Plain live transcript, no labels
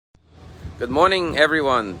Good morning,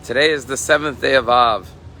 everyone. Today is the 7th day of Av.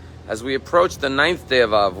 As we approach the 9th day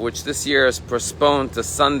of Av, which this year is postponed to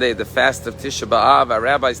Sunday, the fast of Tisha B'Av, our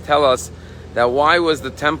rabbis tell us that why was the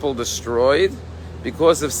temple destroyed?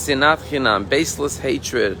 Because of sinat chinam, baseless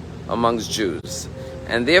hatred amongst Jews.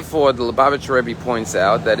 And therefore, the Rabbi points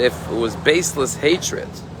out that if it was baseless hatred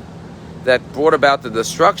that brought about the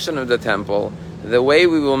destruction of the temple, the way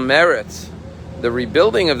we will merit the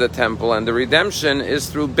rebuilding of the temple and the redemption is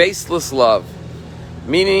through baseless love,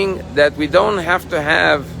 meaning that we don't have to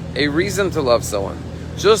have a reason to love someone.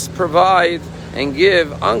 Just provide and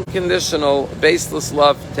give unconditional, baseless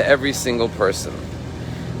love to every single person.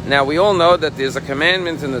 Now, we all know that there's a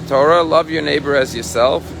commandment in the Torah, love your neighbor as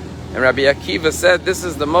yourself. And Rabbi Akiva said this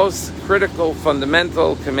is the most critical,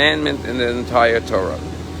 fundamental commandment in the entire Torah.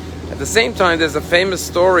 At the same time, there's a famous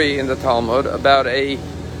story in the Talmud about a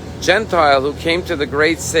Gentile who came to the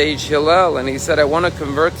great sage Hillel, and he said, I want to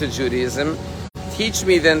convert to Judaism. Teach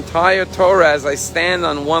me the entire Torah as I stand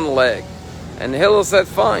on one leg. And Hillel said,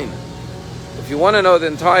 fine. If you want to know the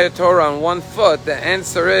entire Torah on one foot, the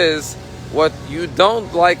answer is, what you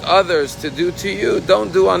don't like others to do to you,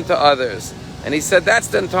 don't do unto others. And he said, that's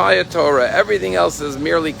the entire Torah. Everything else is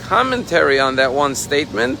merely commentary on that one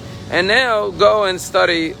statement. And now go and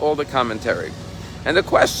study all the commentary. And the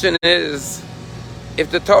question is, if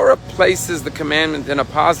the Torah places the commandment in a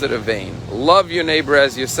positive vein, love your neighbor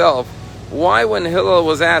as yourself, why when Hillel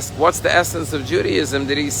was asked, what's the essence of Judaism,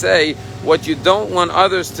 did he say, what you don't want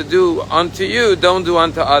others to do unto you, don't do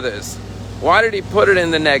unto others? Why did he put it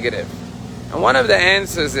in the negative? And one of the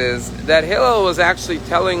answers is that Hillel was actually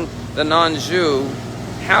telling the non-Jew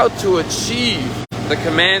how to achieve the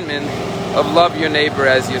commandment of love your neighbor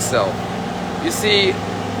as yourself. You see,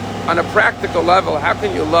 on a practical level, how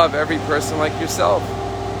can you love every person like yourself?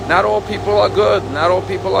 Not all people are good. Not all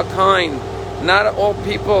people are kind. Not all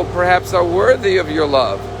people perhaps are worthy of your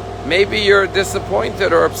love. Maybe you're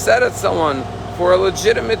disappointed or upset at someone for a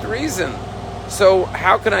legitimate reason. So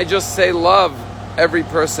how can I just say love every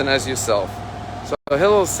person as yourself? So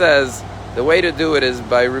Hillel says the way to do it is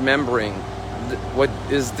by remembering what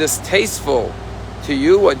is distasteful to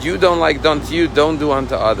you, what you don't like done to you, don't do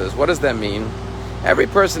unto others. What does that mean? Every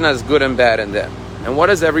person has good and bad in them. And what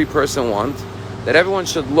does every person want? That everyone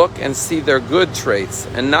should look and see their good traits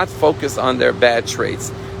and not focus on their bad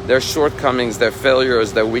traits, their shortcomings, their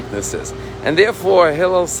failures, their weaknesses. And therefore,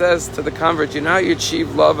 Hillel says to the convert, you know how you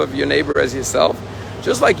achieve love of your neighbor as yourself?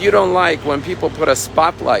 Just like you don't like when people put a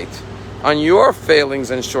spotlight on your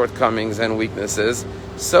failings and shortcomings and weaknesses,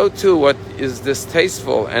 so too what is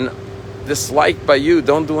distasteful and disliked by you,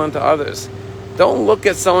 don't do unto others. Don't look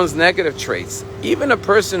at someone's negative traits. Even a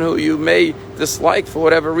person who you may dislike for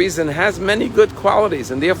whatever reason has many good qualities,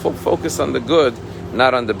 and therefore focus on the good,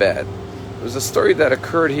 not on the bad. There was a story that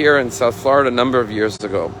occurred here in South Florida a number of years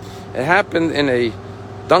ago. It happened in a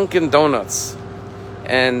Dunkin' Donuts,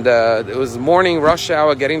 and it was morning rush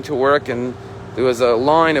hour getting to work, and there was a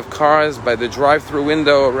line of cars by the drive-through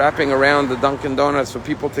window wrapping around the Dunkin' Donuts for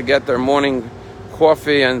people to get their morning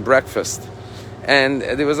coffee and breakfast. And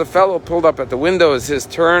there was a fellow pulled up at the window. It was his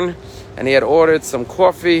turn, and he had ordered some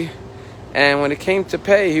coffee. And when it came to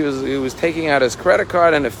pay, he was taking out his credit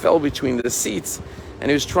card, and it fell between the seats. And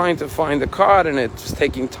he was trying to find the card, and it was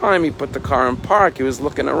taking time. He put the car in park. He was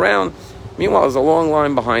looking around. Meanwhile, there was a long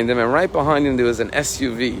line behind him, and right behind him there was an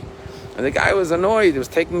SUV. And the guy was annoyed. It was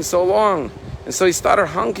taking so long. And so he started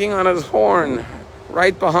honking on his horn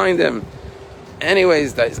right behind him.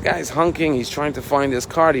 Anyways, this guy's honking. He's trying to find his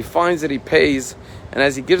card. He finds it. He pays. And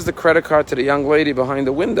as he gives the credit card to the young lady behind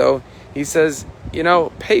the window, he says, you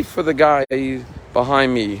know, pay for the guy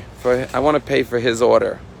behind me. I want to pay for his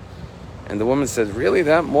order. And the woman says, really,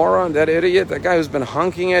 that moron, that idiot, that guy who's been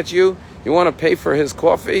honking at you, you want to pay for his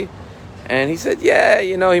coffee? And he said, yeah,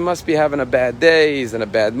 you know, he must be having a bad day. He's in a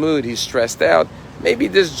bad mood. He's stressed out. Maybe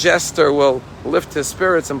this gesture will lift his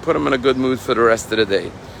spirits and put him in a good mood for the rest of the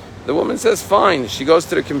day. The woman says, fine. She goes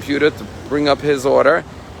to the computer to bring up his order.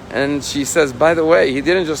 And she says, by the way, he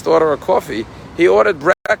didn't just order a coffee. He ordered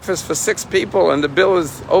breakfast for 6 people, and the bill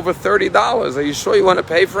is over $30. Are you sure you want to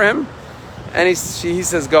pay for him? And he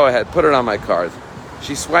says, go ahead, put it on my card.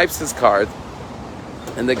 She swipes his card.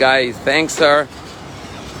 And the guy thanks her,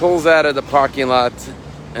 pulls out of the parking lot,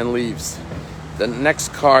 and leaves. The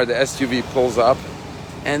next car, the SUV, pulls up.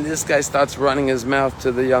 And this guy starts running his mouth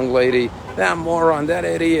to the young lady. That moron, that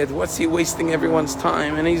idiot, what's he wasting everyone's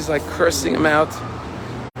time? And he's like cursing him out.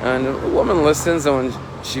 And the woman listens, and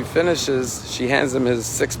when she finishes, she hands him his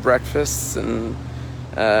 6 breakfasts, and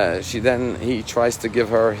he tries to give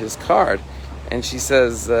her his card. And she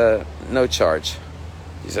says, no charge.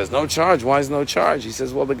 He says, no charge. Why is no charge? He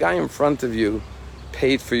says, well, the guy in front of you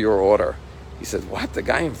paid for your order. He said, what? The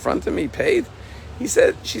guy in front of me paid? She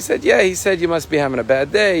said, yeah. He said, you must be having a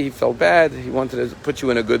bad day. He felt bad. He wanted to put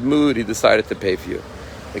you in a good mood. He decided to pay for you.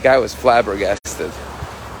 The guy was flabbergasted.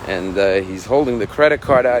 And he's holding the credit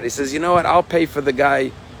card out. He says, you know what? I'll pay for the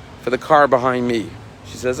guy, for the car behind me.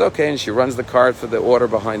 She says, okay. And she runs the card for the order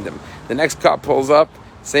behind him. The next car pulls up.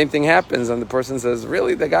 Same thing happens. And the person says,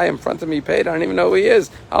 really? The guy in front of me paid? I don't even know who he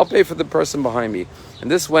is. I'll pay for the person behind me.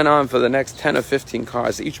 And this went on for the next 10 or 15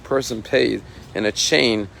 cars. Each person paid in a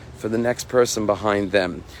chain for the next person behind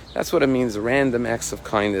them. That's what it means, random acts of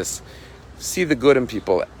kindness. See the good in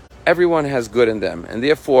people. Everyone has good in them. And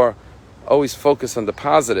therefore, always focus on the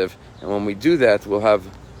positive. And when we do that, we'll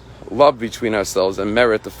have love between ourselves and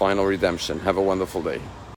merit the final redemption. Have a wonderful day.